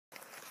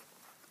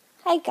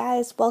Hi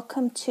guys,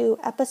 welcome to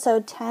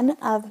episode 10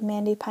 of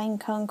Mandy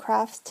Pinecone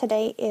Crafts.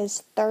 Today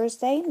is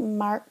Thursday,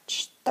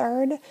 March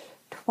 3rd,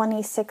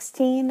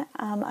 2016.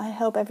 I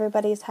hope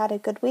everybody's had a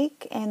good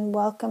week, and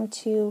welcome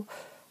to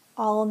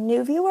all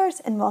new viewers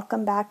and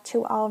welcome back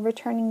to all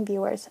returning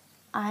viewers.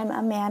 I'm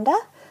Amanda.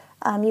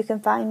 You can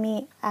find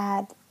me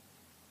at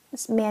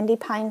Mandy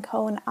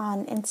Pinecone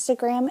on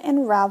Instagram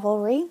and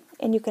Ravelry,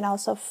 and you can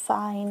also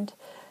find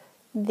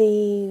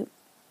the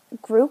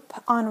group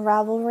on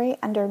Ravelry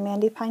under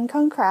Mandy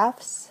Pinecone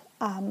Crafts.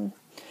 You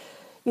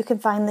can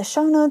find the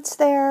show notes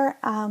there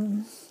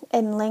and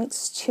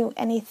links to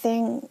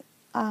anything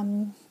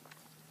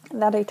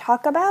that I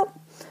talk about.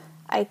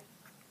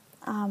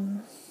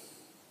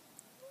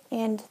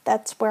 And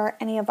that's where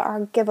any of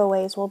our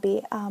giveaways will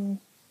be.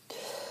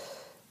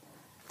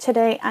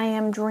 Today I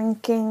am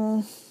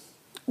drinking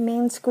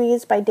Main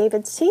Squeeze by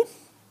David C.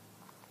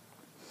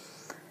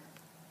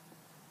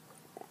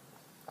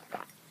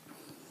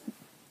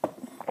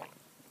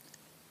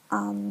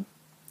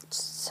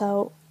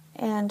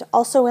 And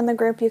also in the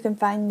group you can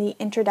find the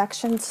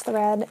introductions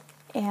thread.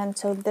 And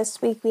so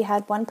this week we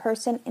had one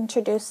person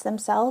introduce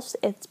themselves.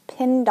 It's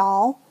Pin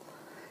Doll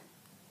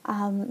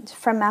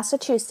from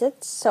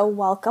Massachusetts, so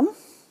welcome.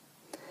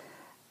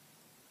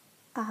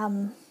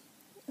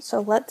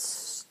 So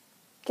let's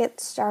get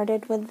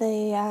started with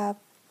the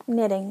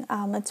knitting.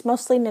 It's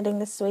mostly knitting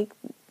this week.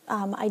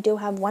 I do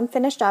have one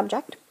finished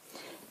object.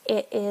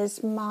 It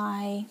is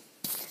my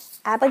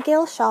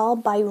Abigail shawl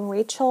by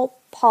Rachel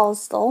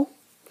Paulsdell.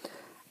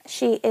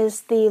 She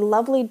is the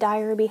lovely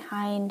dyer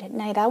behind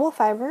Night Owl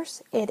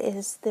Fibers. It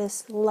is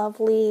this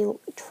lovely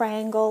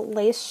triangle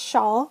lace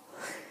shawl.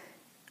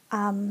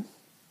 I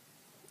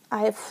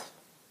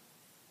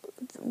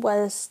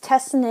was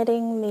test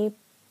knitting the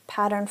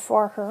pattern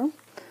for her.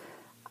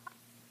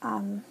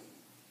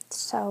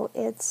 So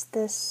it's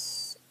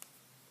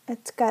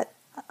got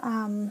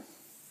a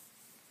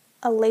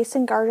lace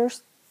and garter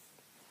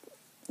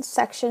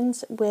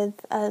sections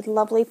with a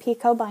lovely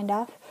picot bind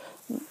off.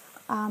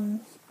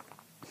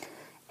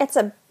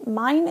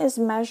 Mine is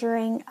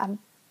measuring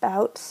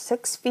about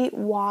 6 feet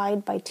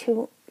wide by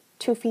 2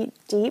 feet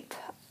deep.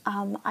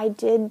 I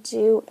did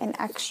do an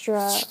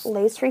extra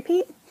lace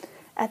repeat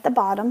at the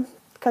bottom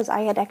because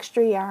I had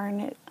extra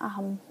yarn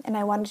and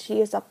I wanted to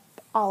use up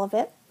all of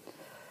it.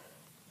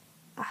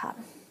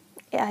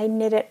 I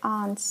knit it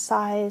on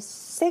size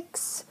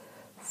 6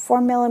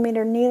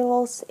 4mm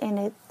needles, and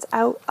it's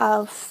out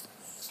of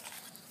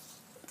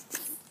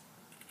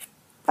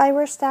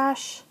Fiber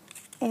Stash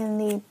in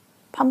the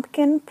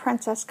Pumpkin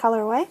Princess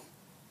colorway.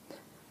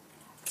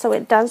 So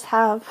it does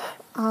have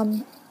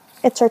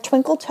it's our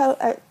Twinkle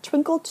Toes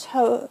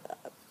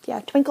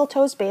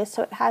base,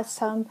 so it has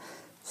some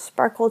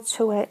sparkle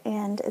to it,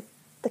 and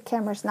the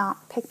camera's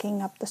not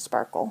picking up the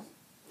sparkle.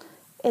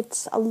 I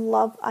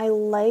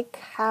like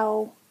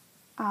how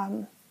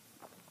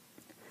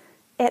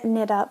it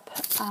knit up.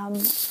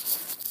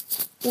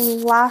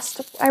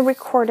 Last I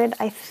recorded,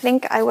 I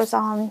think I was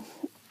on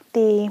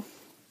the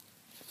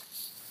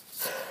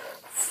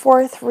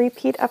 4th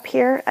repeat up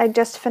here. I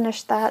just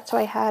finished that, so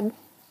I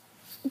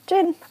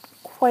did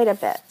quite a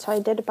bit. So I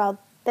did about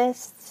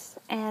this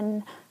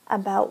in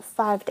about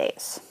 5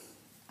 days.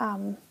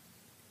 I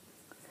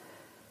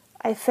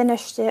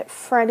finished it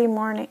Friday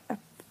morning,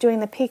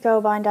 doing the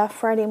picot bind off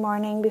Friday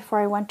morning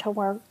before I went to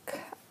work.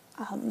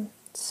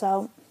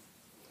 So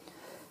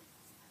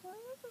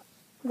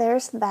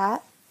there's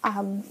that.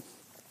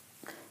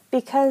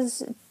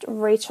 Because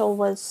Rachel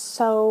was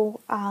so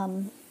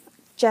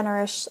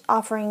generous,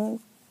 asking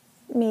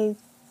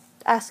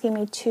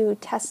me to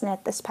test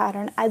knit this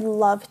pattern, I'd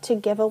love to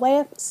give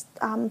away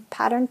a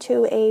pattern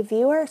to a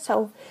viewer.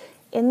 So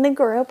in the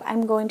group,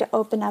 I'm going to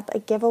open up a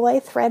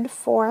giveaway thread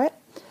for it.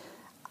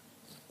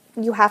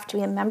 You have to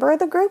be a member of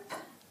the group.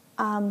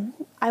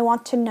 I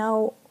want to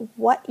know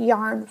what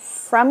yarn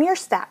from your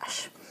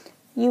stash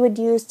you would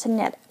use to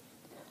knit it.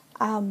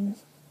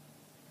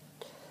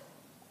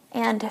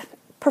 And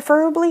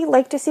preferably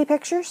like to see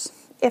pictures.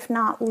 If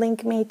not,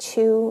 link me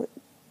to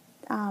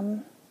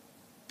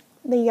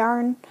the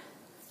yarn,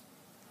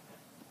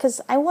 because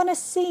I want to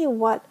see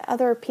what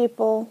other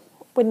people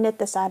would knit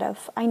this out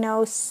of. I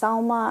know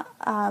Selma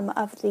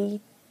of the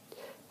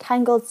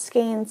Tangled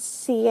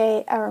Skeins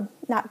Two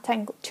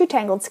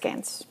Tangled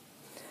Skeins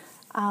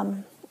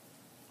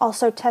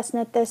also test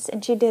knit this,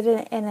 and she did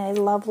it in a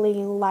lovely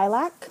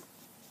lilac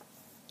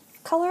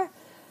color,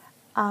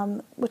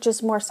 which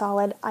is more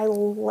solid. I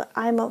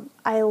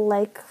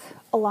like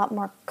a lot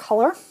more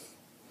color.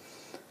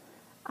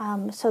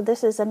 So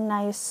this is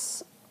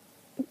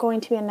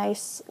going to be a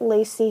nice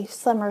lacy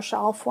summer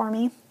shawl for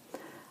me.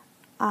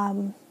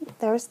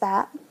 There's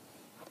that.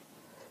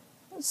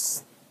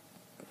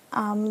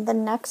 The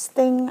next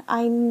thing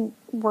I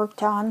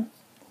worked on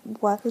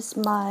was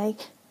my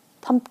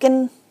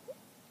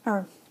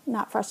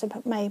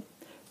my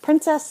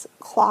Princess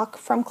clock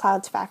from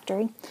Clouds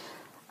Factory.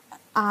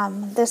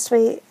 This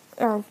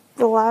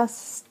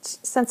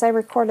since I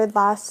recorded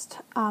last,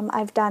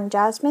 I've done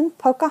Jasmine,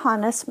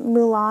 Pocahontas,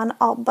 Mulan,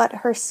 all but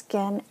her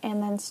skin,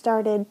 and then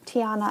started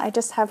Tiana. I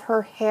just have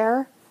her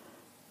hair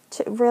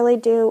to really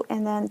do,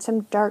 and then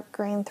some dark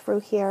green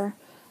through here.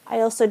 I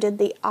also did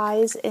the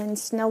eyes in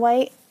Snow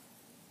White,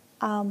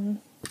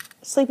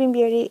 Sleeping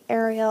Beauty,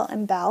 Ariel,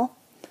 and Belle.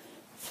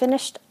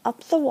 Finished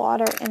up the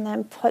water and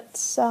then put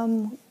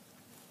some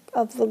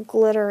of the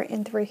glitter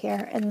in through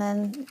here, and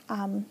then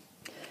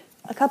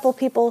a couple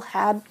people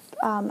had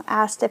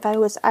asked if I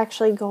was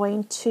actually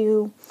going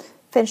to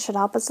finish it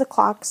up as the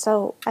clock,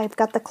 so I've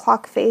got the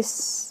clock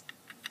face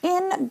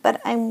in,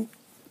 but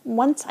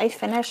once I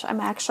finish,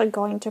 I'm actually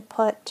going to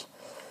put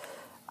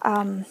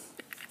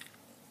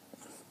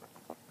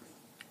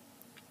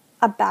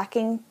a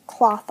backing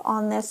cloth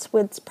on this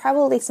with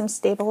probably some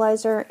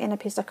stabilizer and a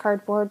piece of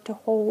cardboard to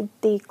hold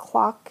the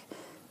clock,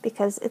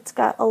 because it's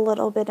got a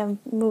little bit of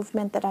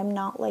movement that I'm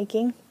not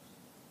liking.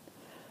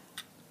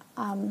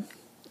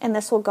 And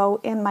this will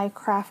go in my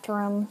craft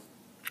room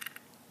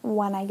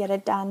when I get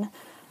it done.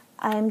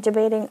 I'm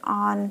debating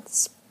on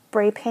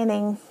spray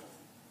painting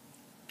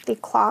the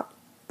clock,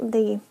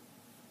 the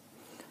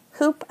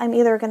hoop. I'm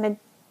either going to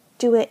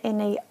do it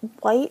in a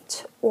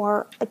white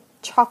or a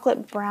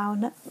chocolate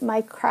brown.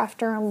 My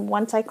craft room,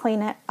 once I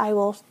clean it, I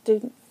will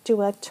do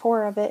a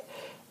tour of it.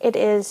 It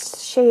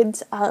is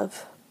shades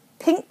of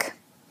pink.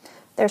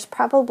 There's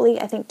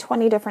probably, I think,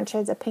 20 different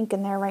shades of pink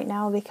in there right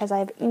now, because I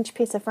have each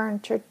piece of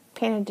furniture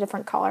painted a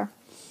different color.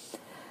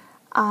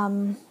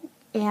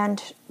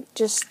 And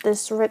just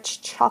this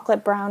rich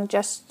chocolate brown,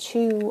 just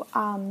to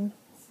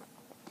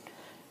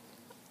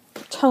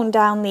tone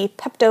down the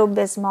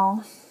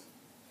Pepto-Bismol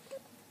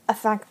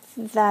effect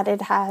that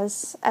it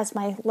has, as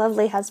my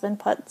lovely husband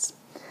puts.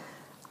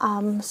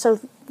 So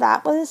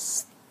that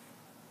was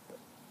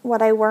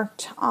what I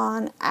worked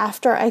on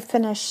after I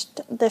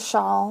finished the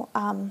shawl.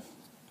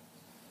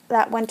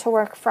 That went to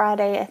work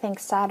Friday, I think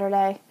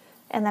Saturday,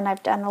 and then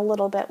I've done a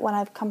little bit when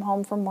I've come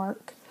home from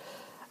work.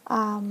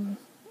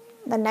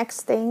 The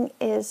next thing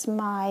is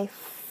my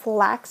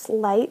Flax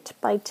Light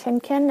by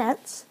Tin Can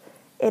Knits.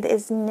 It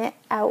is knit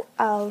out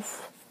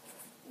of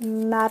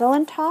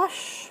Madeline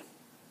Tosh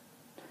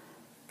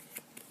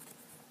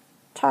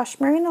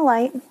Merino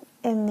Light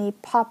in the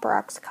Pop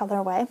Rocks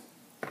colorway.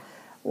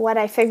 What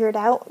I figured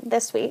out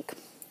this week,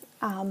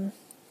 ooh,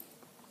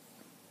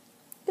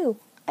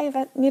 I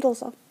have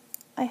needles off.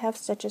 I have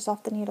stitches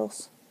off the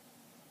needles.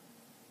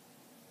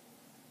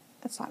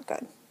 That's not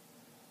good.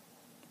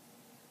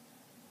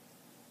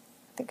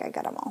 I think I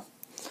got them all.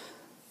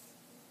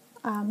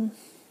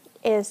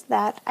 Is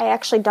that I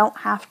actually don't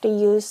have to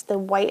use the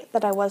white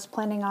that I was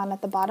planning on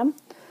at the bottom.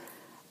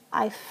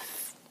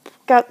 I've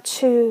got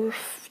to,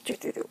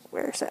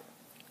 where is it?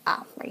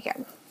 Right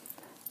here.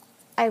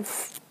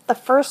 The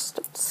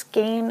first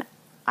skein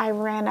I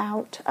ran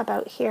out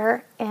about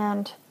here,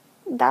 and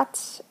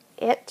that's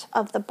it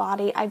of the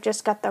body. I've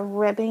just got the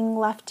ribbing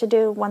left to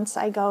do once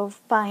I go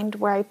find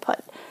where I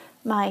put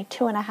my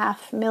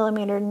 2.5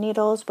 millimeter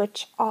needles,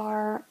 which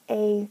are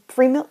a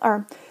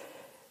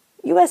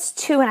US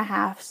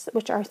 2.5s,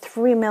 which are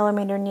 3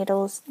 millimeter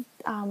needles.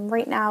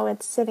 Right now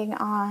it's sitting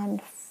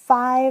on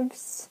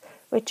 5s,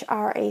 which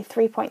are a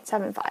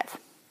 3.75.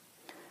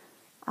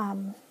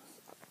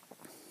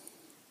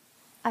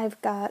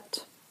 I've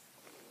got,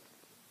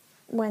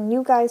 when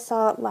you guys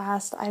saw it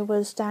last, I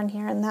was down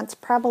here, and that's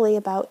probably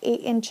about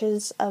 8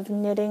 inches of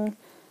knitting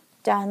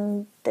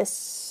done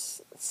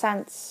this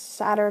since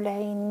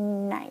Saturday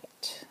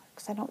night,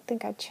 because I don't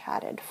think I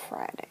chatted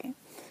Friday.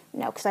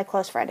 No, because I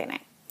closed Friday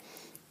night.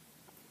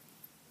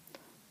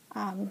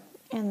 And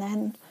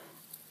then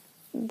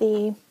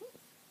the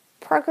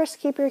progress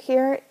keeper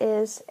here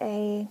is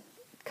a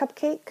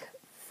cupcake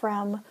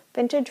from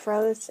Vintage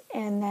Rose,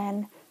 and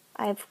then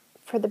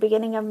for the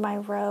beginning of my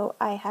row,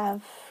 I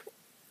have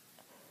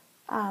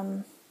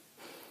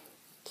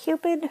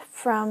Cupid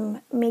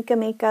from Mika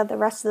Mika. The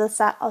rest of the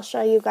set I'll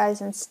show you guys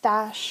in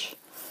stash.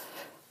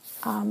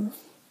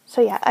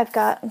 So yeah, I've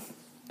got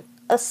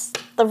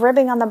the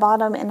ribbing on the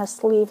bottom and a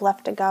sleeve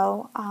left to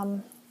go.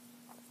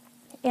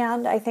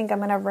 And I think I'm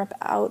going to rip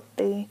out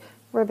the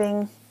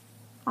ribbing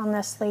on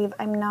this sleeve.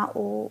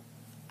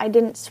 I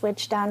didn't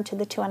switch down to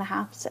the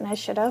 2.5s, and I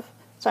should have.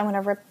 So I'm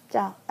going to rip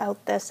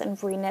out this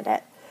and re-knit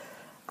it.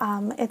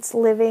 It's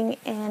living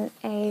in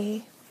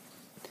a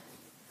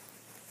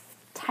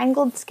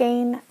Tangled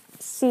Skein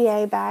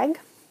CA bag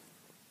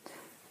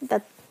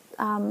that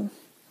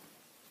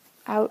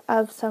out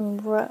of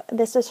some,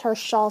 this is her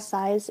shawl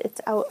size.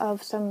 It's out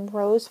of some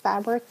rose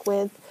fabric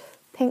with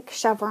pink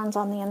chevrons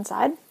on the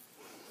inside.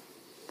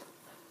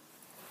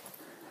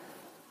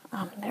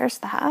 There's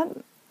that.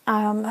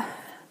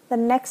 The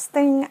next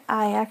thing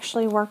I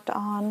actually worked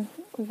on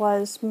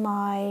was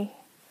my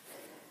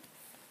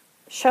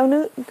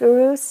Shonut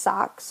Guru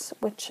socks,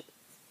 which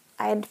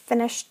I had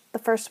finished the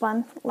first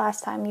one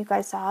last time you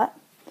guys saw it.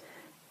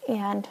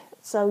 And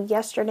so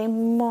yesterday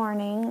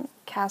morning,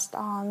 cast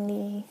on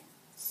the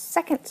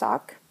second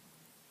sock.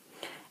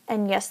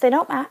 And yes, they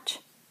don't match.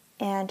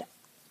 And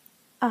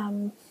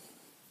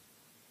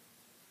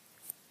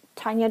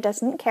Tanya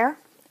doesn't care.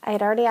 I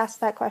had already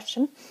asked that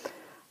question.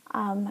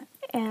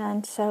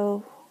 And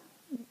so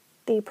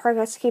the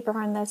Progress Keeper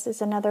on this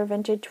is another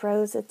Vintage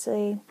Rose. It's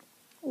a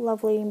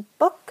lovely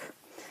book.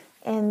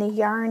 And the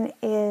yarn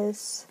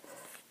is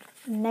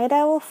Night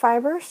Owl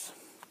Fibers.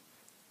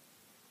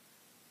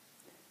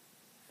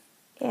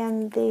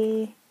 And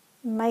the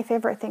My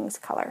Favorite Things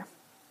color.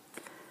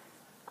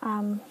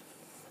 And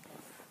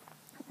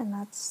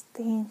that's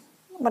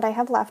what I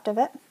have left of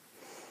it.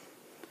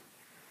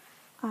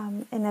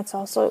 And it's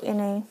also in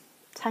a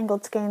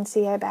Tangled Skein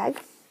CI bag.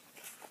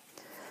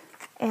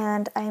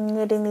 And I'm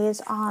knitting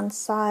these on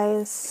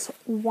size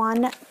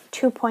 1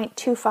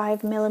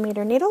 2.25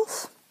 millimeter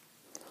needles.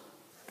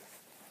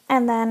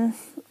 And then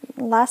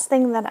last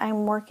thing that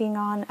I'm working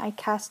on, I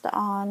cast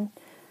on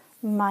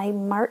my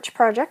March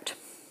project.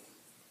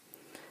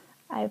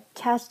 I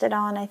cast it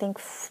on, I think,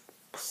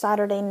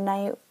 Saturday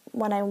night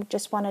when I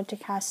just wanted to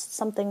cast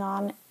something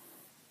on.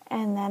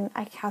 And then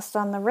I cast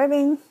on the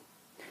ribbing.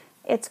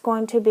 It's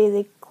going to be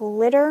the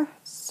Glitter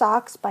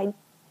Socks by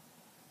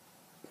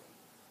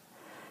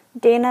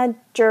Dana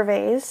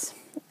Gervais.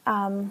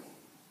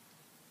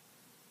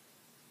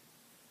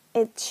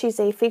 She's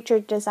a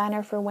featured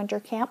designer for Winter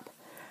Camp.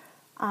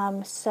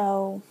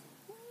 So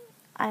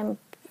I'm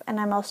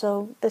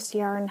also, this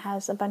yarn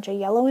has a bunch of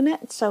yellow in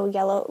it. So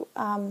yellow,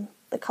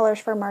 the colors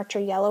for March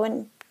are yellow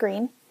and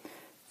green.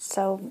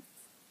 So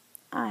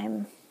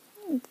and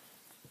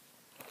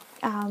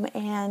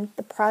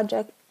the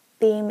project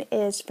theme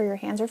is for your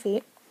hands or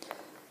feet.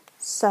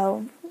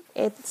 So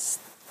it's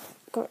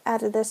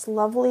added this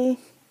lovely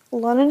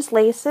Lunen's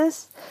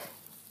laces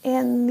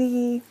in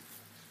the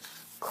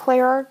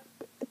Clara's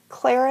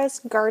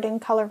Garden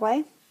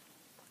colorway.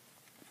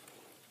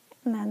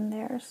 And then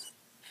there's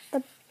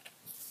the,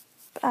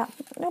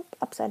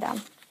 upside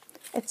down.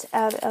 It's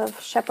out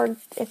of Shepherd,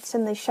 it's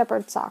in the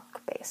Shepherd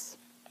sock base.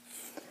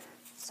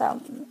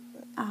 So,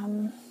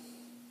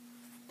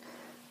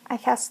 I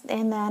cast,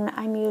 and then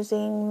I'm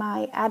using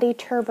my Addi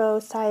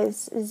Turbo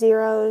size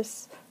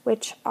zeros,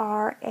 which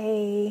are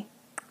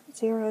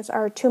zeros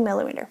are 2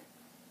 millimeter.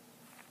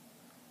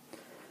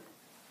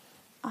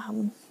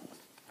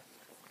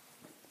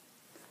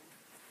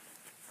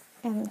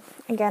 And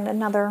again,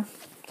 another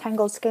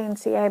Tangled Skein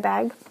CA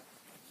bag.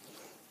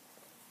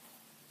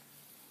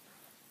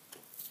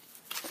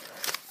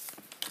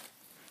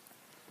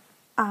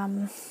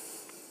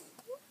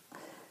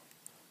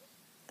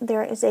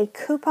 There is a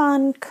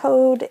coupon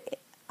code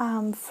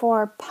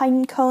for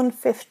Pinecone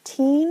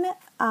 15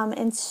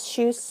 in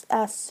Sue's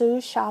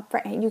shop.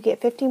 You get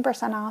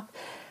 15% off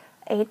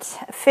a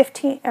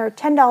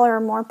 $10 or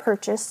more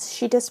purchase.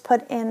 She just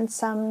put in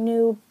some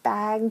new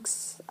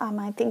bags,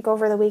 I think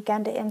over the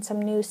weekend, in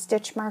some new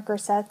stitch marker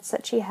sets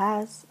that she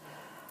has.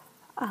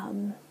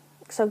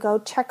 So go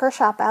check her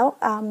shop out.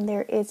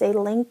 There is a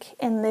link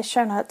in the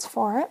show notes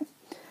for it.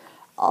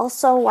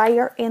 Also, while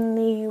you're in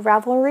the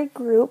Ravelry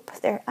group,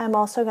 I'm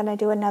also going to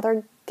do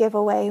another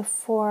giveaway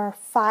for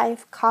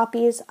 5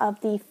 copies of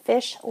the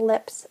Fish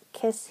Lips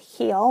Kiss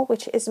heel,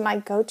 which is my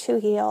go-to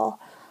heel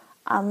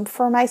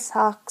for my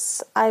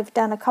socks. I've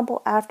done a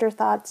couple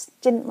afterthoughts,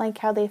 didn't like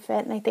how they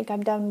fit, and I think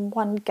I've done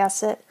one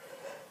gusset.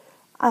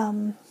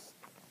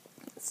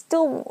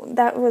 Still,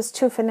 that was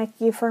too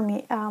finicky for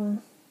me.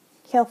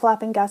 Heel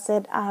flap and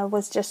gusset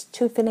was just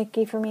too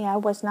finicky for me. I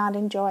was not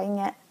enjoying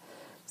it.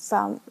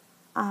 So,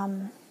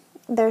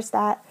 there's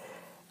that.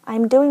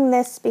 I'm doing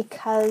this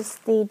because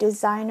the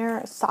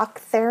designer Sock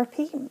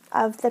Therapy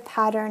of the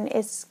pattern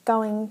is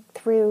going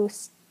through,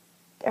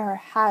 or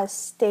has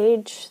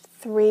stage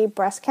 3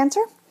 breast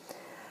cancer.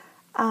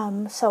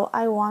 So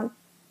I want,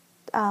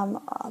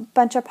 a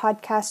bunch of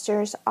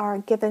podcasters are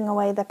giving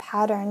away the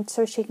pattern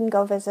so she can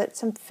go visit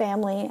some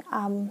family.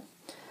 And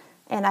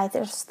I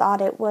just thought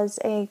it was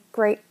a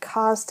great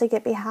cause to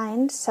get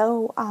behind.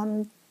 So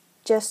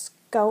just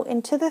go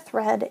into the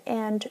thread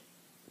and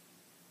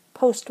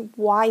post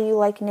why you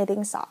like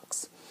knitting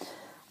socks.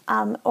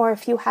 Or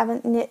if you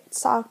haven't knit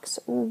socks,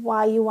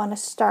 why you want to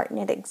start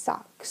knitting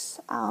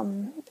socks.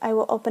 I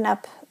will open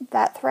up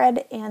that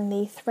thread and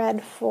the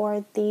thread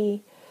for the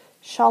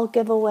shawl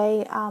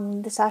giveaway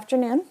this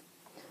afternoon.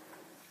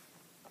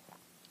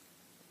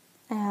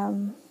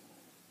 Yeah,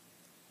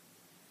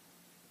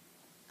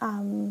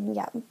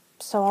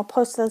 so I'll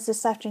post those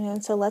this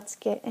afternoon. So let's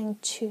get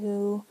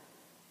into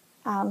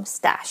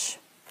stash.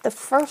 The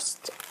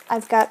first,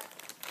 I've got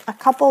a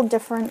couple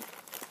different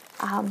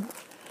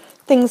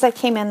things that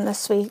came in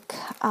this week.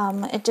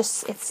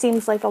 It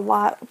seems like a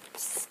lot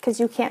because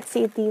you can't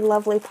see the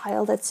lovely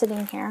pile that's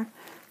sitting here.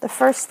 The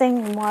first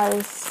thing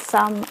was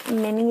some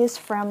minis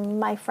from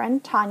my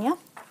friend Tanya.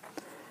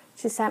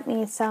 She sent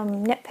me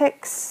some knit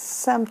picks,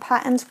 some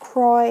Patons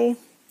Croy,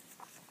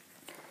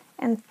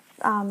 and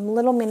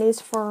little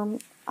minis for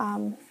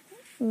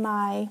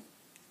my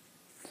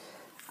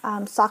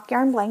sock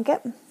yarn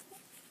blanket.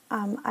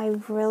 I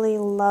really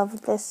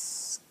love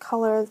this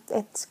color.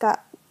 It's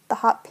got the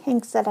hot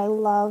pinks that I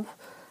love.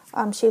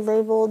 She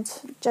labeled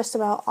just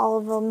about all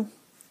of them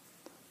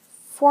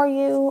for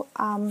you.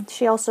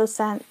 She also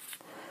sent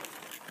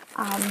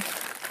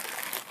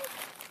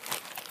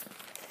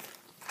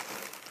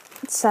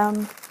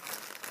some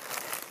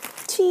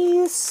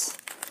teas,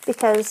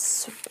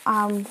 because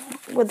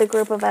with the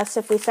group of us,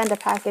 if we send a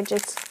package,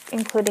 it's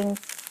including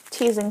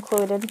teas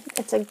included.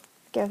 It's a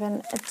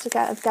given.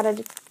 I've got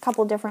a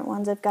couple different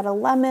ones. I've got a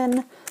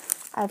lemon.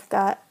 I've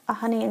got a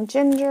honey and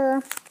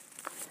ginger.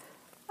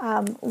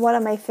 One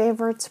of my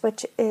favorites,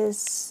 which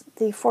is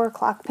the 4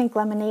 o'clock pink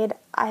lemonade.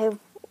 I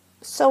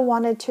so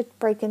wanted to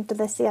break into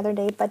this the other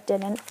day, but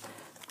didn't.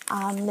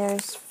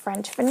 There's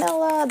French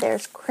vanilla,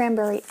 there's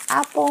cranberry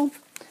apple,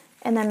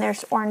 and then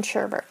there's orange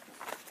sherbet.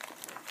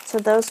 So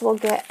those will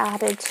get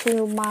added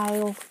to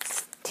my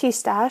tea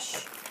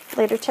stash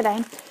later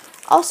today.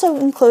 Also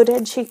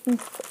included,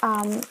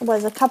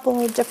 was a couple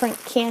of different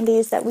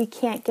candies that we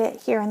can't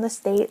get here in the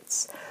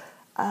States.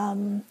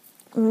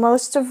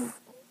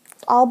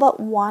 All but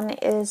one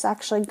is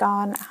actually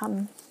gone.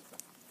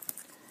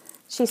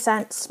 She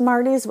sent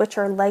Smarties, which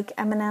are like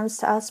M&Ms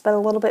to us, but a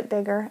little bit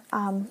bigger.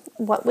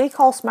 What we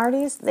call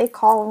Smarties, they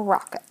call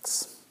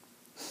Rockets.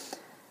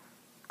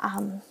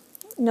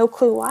 No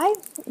clue why,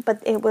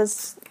 but it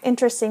was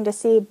interesting to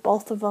see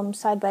both of them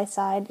side by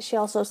side. She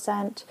also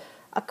sent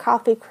a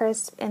coffee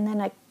crisp and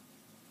then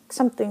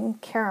something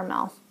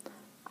caramel,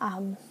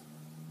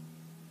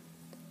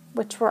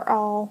 which were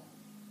all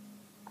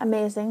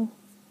amazing.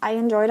 I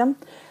enjoyed them.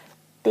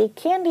 The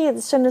candy,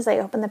 as soon as I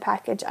opened the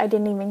package, I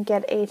didn't even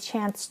get a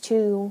chance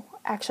to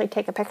actually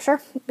take a picture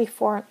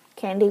before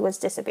candy was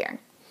disappearing,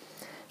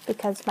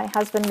 because my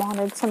husband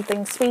wanted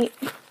something sweet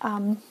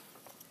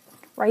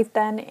right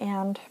then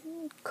and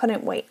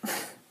couldn't wait.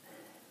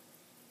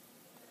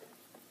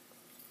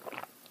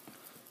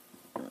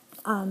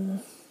 The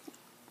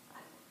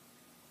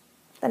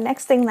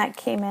next thing that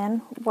came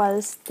in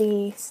was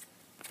the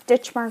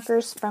stitch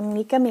markers from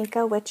Mika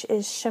Mika, which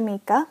is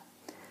Shamika.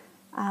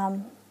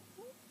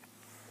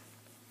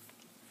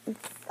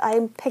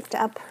 I picked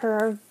up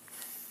her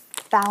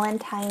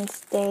Valentine's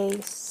Day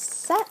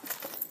set.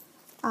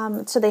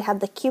 So they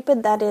had the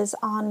Cupid that is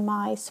on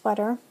my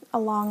sweater,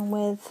 along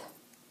with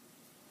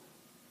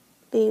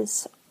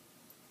these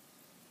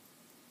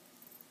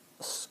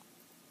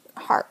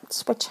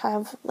hearts, which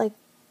have like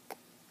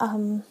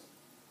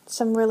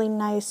some really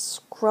nice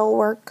scroll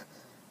work,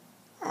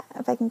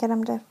 if I can get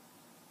them to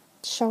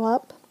show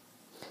up.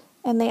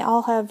 And they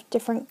all have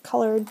different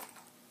colored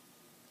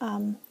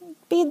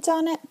beads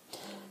on it.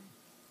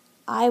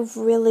 I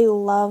really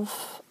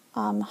love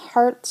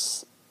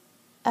hearts,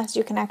 as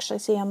you can actually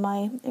see on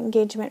my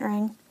engagement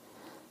ring.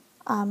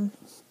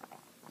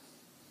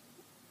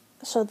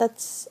 So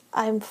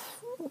I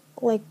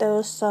like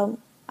those, so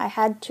I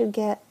had to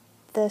get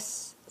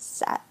this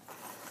set.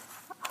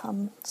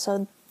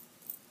 So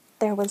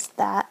there was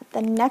that.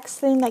 The next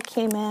thing that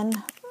came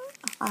in,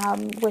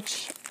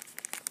 which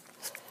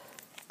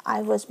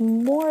I was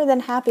more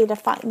than happy to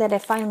find that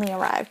it finally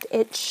arrived.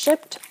 It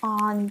shipped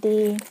on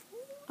the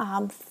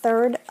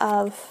 3rd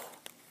of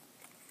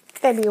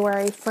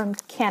February from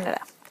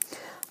Canada.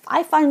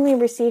 I finally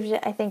received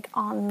it, I think,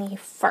 on the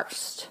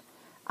 1st.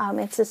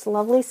 It's this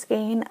lovely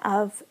skein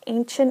of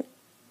Ancient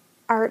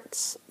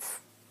Arts.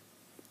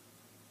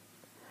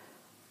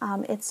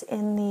 It's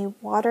in the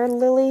Water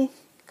Lily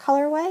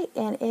colorway,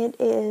 and it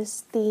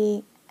is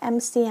the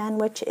MCN,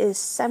 which is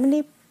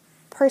 70%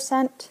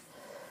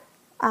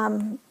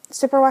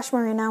 superwash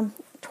merino,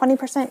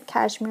 20%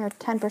 cashmere,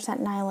 10%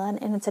 nylon,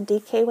 and it's a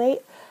DK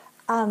weight.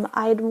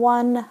 I'd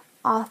won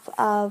off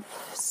of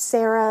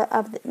Sarah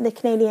of the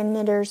Canadian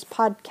Knitters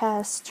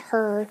podcast,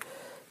 her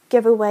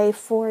giveaway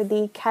for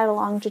the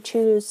catalog to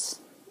choose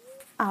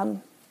a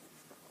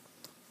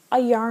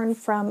yarn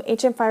from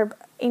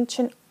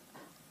Ancient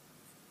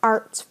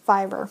Arts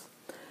Fiber.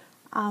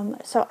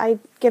 So I'd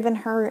given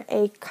her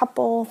a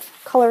couple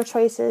color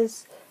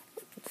choices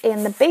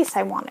in the base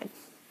I wanted,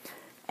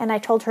 and I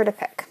told her to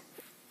pick.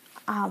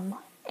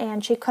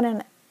 And she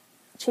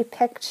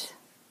picked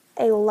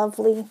a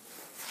lovely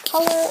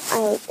color.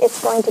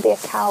 It's going to be a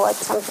cowl at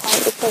some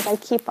point, because I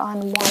keep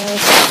on wanting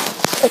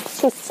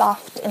it's too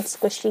soft and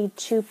squishy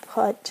to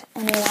put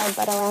anywhere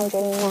but around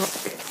your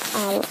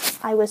neck.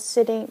 I was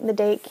sitting, the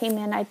day it came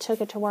in, I took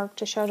it to work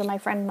to show to my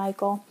friend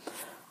Michael.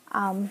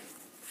 So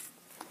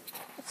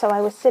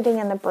I was sitting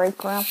in the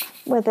break room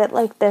with it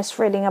like this,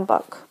 reading a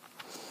book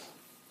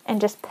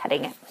and just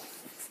petting it.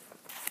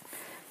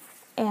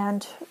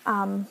 And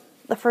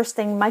the first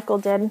thing Michael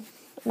did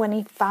when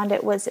he found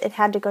it was it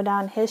had to go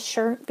down his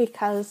shirt,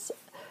 because,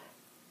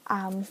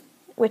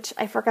 which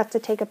I forgot to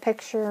take a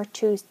picture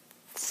to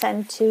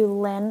send to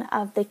Lynn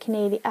of the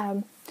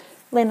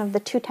Lynn of the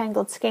Two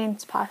Tangled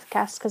Skeins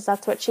podcast, because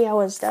that's what she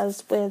always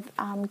does with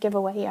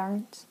giveaway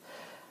yarns.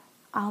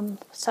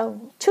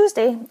 So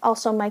Tuesday,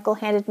 also Michael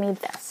handed me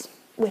this,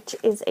 which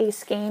is a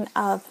skein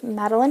of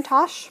Madeline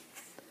Tosh.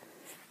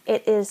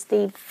 It is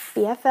the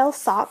BFL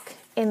sock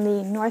in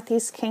the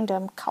Northeast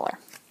Kingdom color.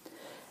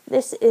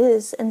 This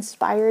is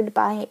inspired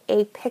by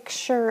a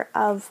picture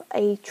of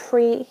a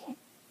tree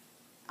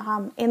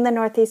in the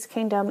Northeast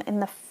Kingdom in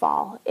the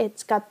fall.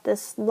 It's got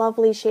this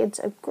lovely shades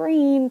of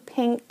green,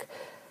 pink,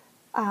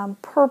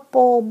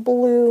 purple,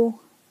 blue.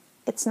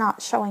 It's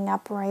not showing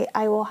up right.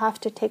 I will have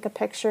to take a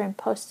picture and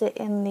post it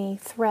in the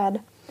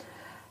thread.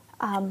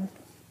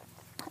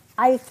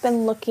 I've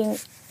been looking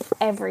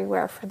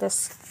everywhere for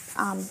this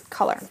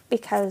color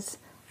because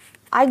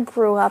I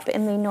grew up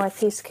in the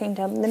Northeast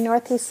Kingdom. The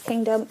Northeast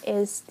Kingdom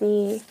is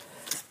the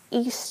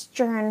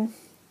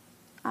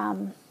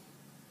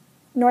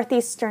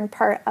northeastern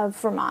part of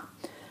Vermont.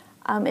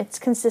 It's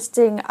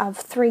consisting of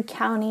 3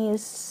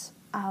 counties,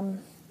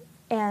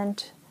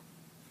 and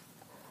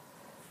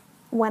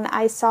when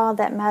I saw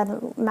that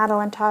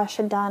Madeline Tosh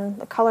had done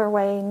the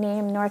colorway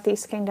named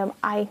Northeast Kingdom,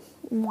 I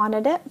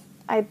wanted it.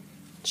 I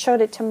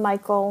showed it to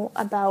Michael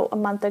about a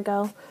month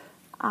ago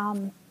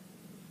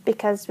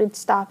because we'd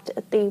stopped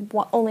at the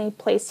only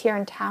place here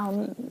in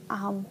town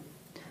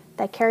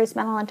that carries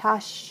Madeline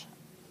Tosh,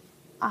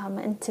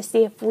 and to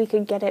see if we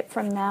could get it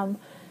from them.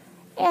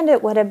 And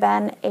it would have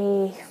been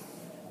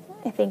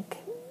I think,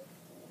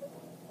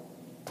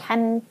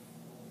 10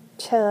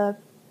 to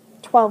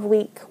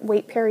 12-week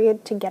wait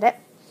period to get it.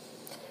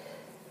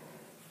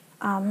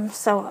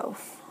 So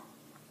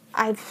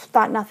I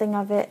thought nothing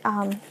of it.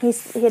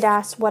 He had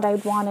asked what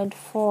I'd wanted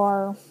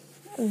for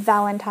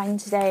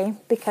Valentine's Day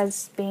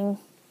because, being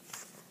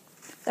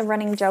the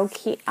running joke,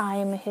 he's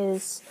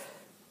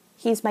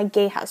my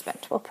gay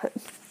husband, we'll put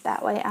it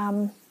that way.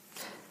 And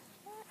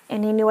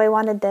he knew I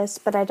wanted this,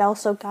 but I'd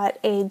also got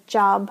a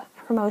job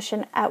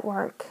promotion at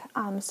work.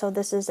 So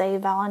this is a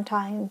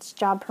Valentine's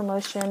job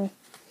promotion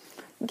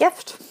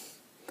gift.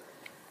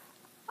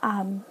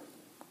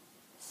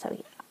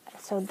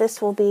 So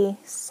this will be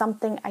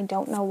something, I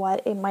don't know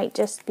what. It might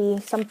just be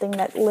something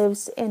that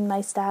lives in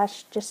my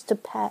stash just to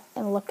pet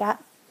and look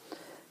at.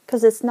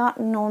 Because it's not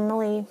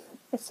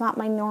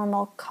my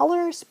normal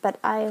colors, but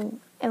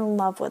I'm in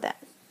love with it.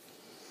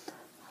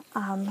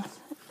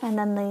 And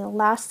then the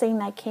last thing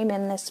that came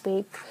in this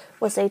week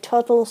was a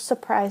total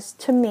surprise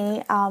to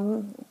me.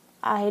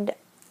 I'd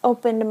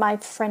opened my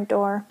front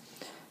door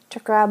to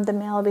grab the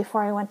mail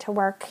before I went to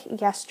work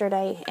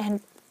yesterday, and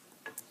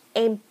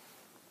a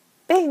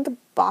big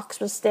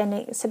box was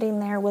sitting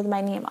there with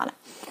my name on it.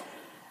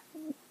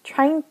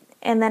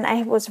 And then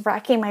I was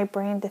racking my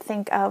brain to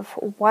think of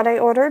what I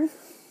ordered,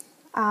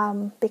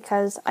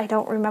 because I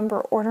don't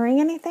remember ordering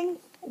anything.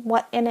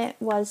 What in it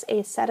was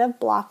a set of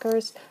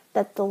blockers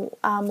that the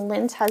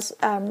Lynn's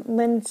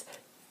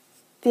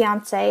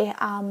fiance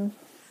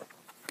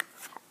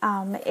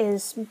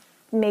is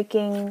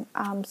making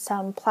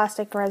some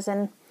plastic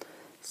resin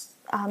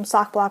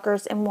sock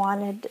blockers, and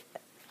wanted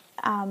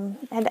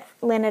and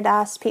Lynn had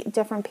asked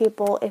different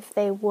people if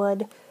they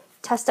would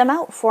test them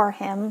out for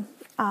him,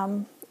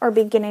 or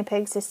be guinea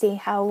pigs to see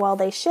how well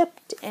they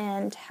shipped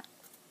and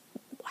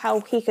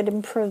how he could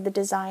improve the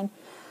design.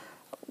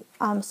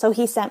 So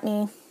he sent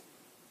me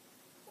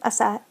a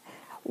set.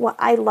 What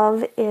I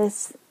love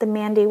is the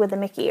Mandy with the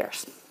Mickey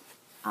ears.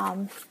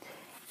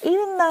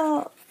 Even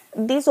though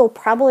these will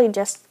probably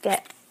just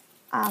get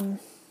hung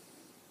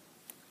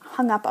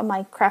up on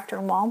my craft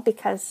room wall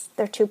because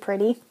they're too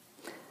pretty.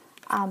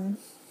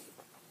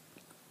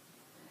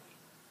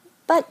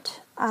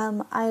 But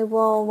I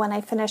will, when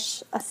I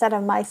finish a set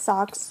of my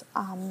socks,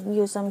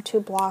 use them to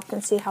block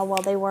and see how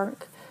well they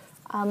work.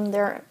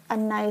 They're a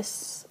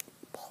nice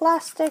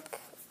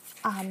plastic.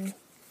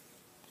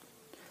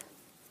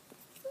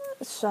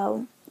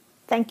 So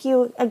thank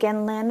you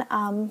again, Lynn,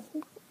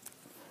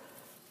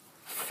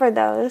 for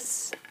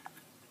those.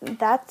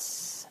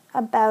 That's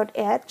about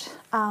it.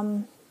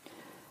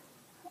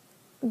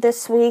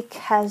 This week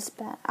has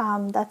been,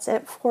 that's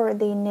it for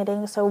the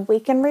knitting. So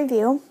week in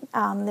review.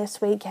 This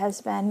week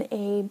has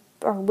been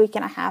or week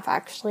and a half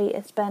actually.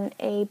 It's been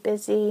a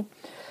busy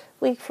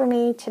week for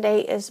me.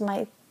 Today is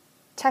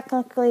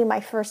technically my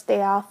first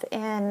day off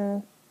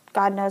in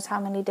God knows how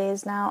many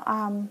days now.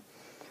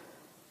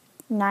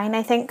 9,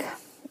 I think.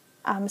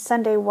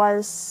 Sunday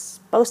was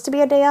supposed to be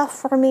a day off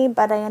for me,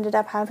 but I ended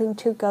up having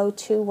to go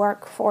to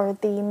work for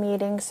the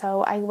meeting,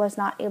 so I was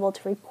not able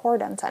to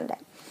record on Sunday.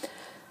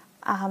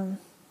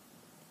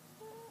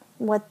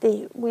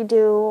 We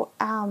do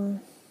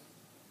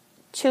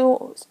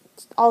 2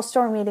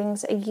 all-store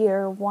meetings a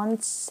year,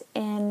 once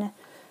in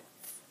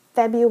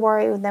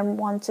February, then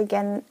once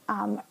again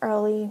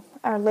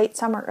late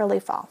summer, early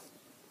fall.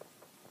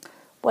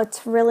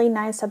 What's really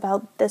nice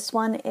about this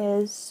one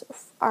is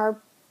our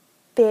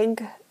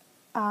big,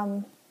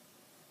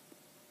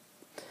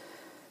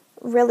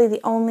 really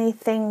the only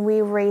thing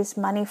we raise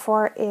money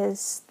for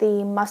is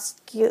the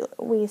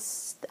we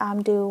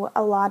do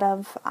a lot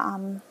of,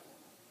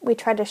 we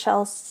try to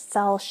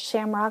sell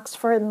shamrocks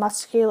for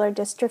muscular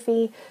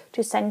dystrophy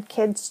to send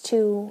kids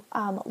to,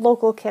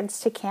 local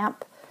kids to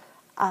camp.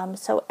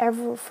 So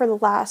for the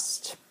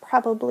last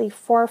probably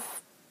 4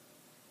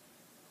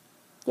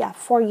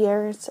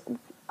 years,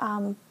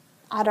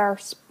 at our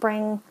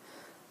spring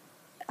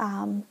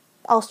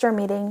All-Star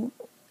meeting,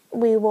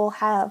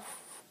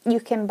 you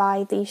can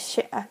buy these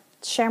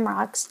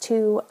shamrocks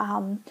to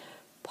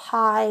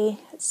pie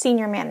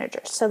senior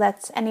managers. So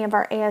that's any of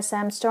our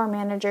ASM store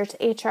managers,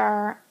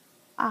 HR,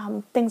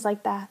 things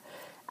like that.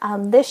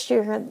 This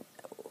year,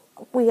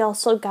 we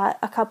also got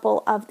a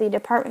couple of the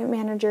department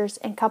managers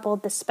and a couple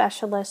of the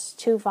specialists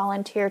to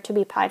volunteer to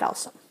be pied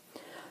also.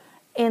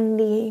 In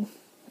the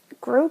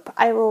group,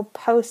 I will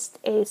post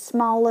a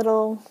small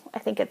little, I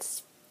think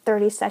it's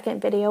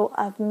 30-second video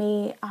of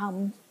me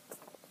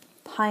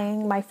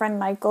pieing my friend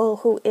Michael,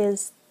 who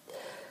is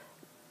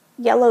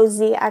Yellow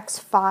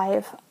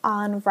ZX5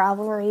 on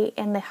Ravelry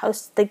and the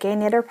host the Gay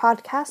Knitter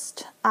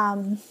podcast,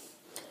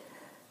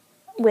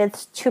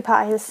 with 2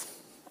 pies,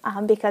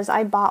 because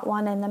I bought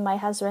one and then my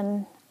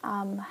husband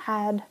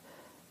had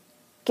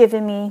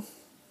given me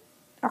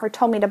or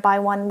told me to buy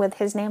one with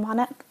his name on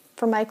it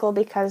for Michael,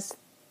 because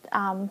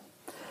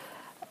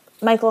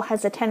Michael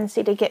has a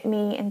tendency to get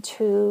me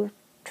into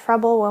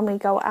trouble when we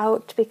go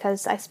out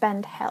because I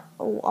spend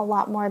a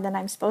lot more than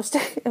I'm supposed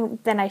to,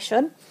 than I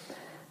should.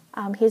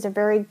 He's a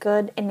very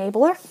good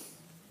enabler.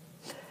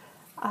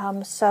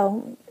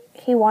 So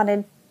he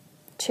wanted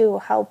to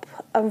help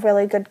a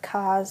really good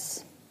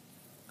cause.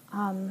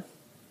 And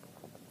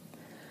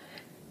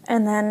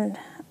then,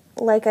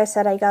 like I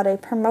said, I got a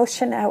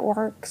promotion at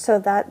work, so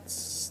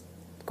that's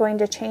going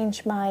to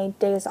change my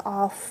days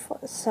off.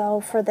 So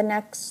for the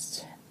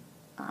next,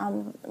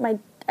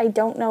 I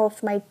don't know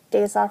if my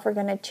days off are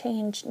going to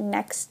change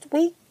next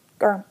week,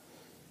 or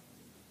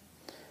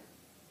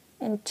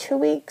in 2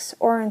 weeks,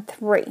 or in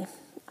 3.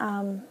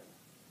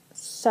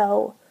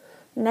 So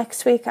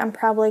next week I'm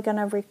probably going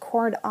to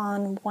record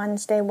on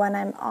Wednesday when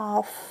I'm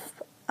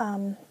off,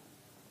 and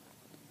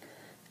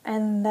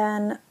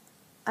then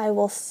I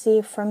will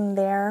see from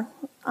there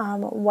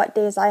what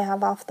days I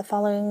have off the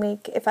following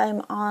week. If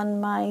I'm on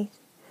my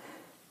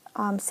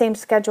same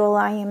schedule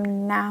I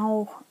am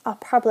now, I'll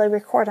probably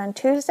record on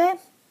Tuesday.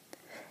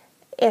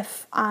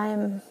 If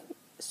I'm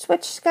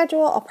switch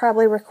schedule, I'll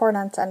probably record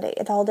on Sunday.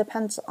 It all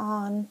depends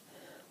on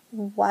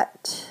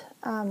what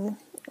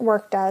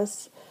work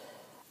does.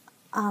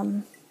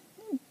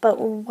 But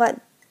what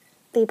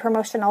the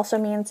promotion also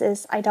means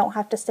is I don't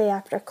have to stay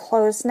after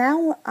close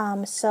now.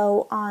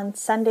 So on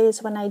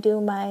Sundays when I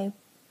do my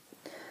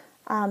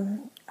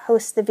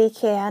host the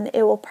VKN,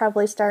 it will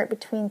probably start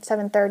between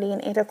 7:30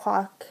 and 8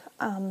 o'clock,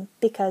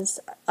 because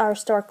our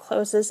store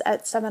closes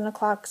at 7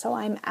 o'clock, so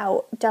I'm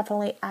out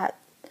definitely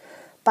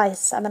by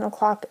 7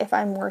 o'clock if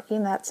I'm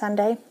working that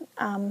Sunday.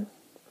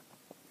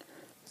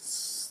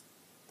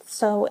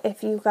 So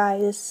if you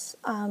guys,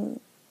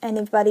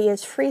 anybody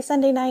is free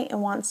Sunday night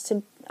and wants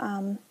to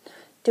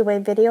do a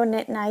video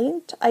knit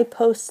night, I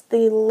post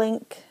the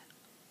link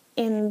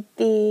in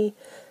the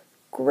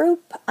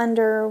group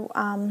under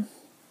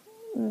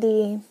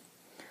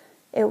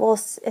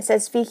it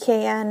says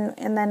VKN,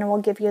 and then it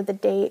will give you the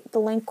date. The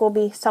link will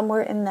be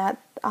somewhere in that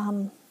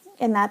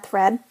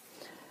thread.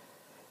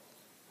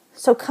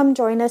 So come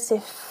join us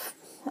if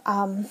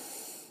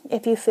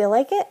you feel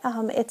like it.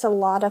 It's a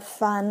lot of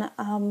fun.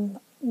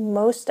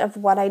 Most of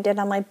what I did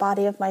on my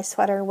body of my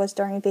sweater was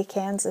during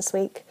VKNs this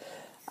week.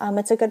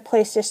 It's a good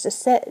place just to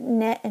sit,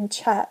 knit, and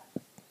chat.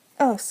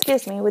 Oh,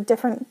 excuse me, with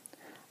different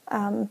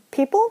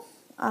people.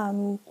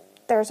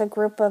 There's a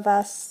group of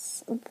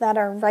us that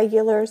are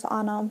regulars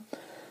on them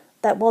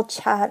that will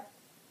chat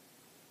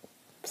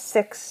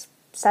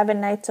 6-7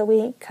 nights a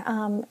week.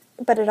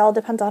 But it all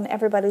depends on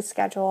everybody's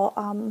schedule.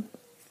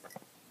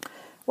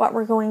 What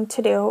we're going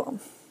to do.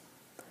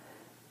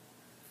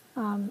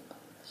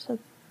 So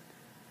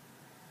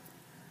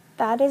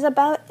that is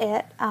about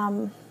it.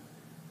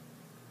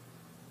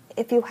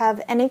 If you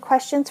have any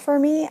questions for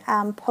me,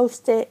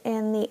 post it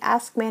in the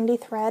Ask Mandy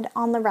thread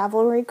on the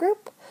Ravelry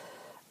group.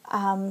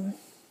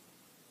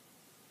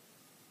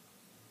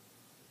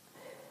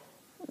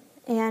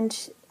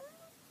 And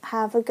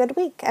have a good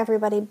week,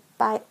 everybody.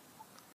 Bye.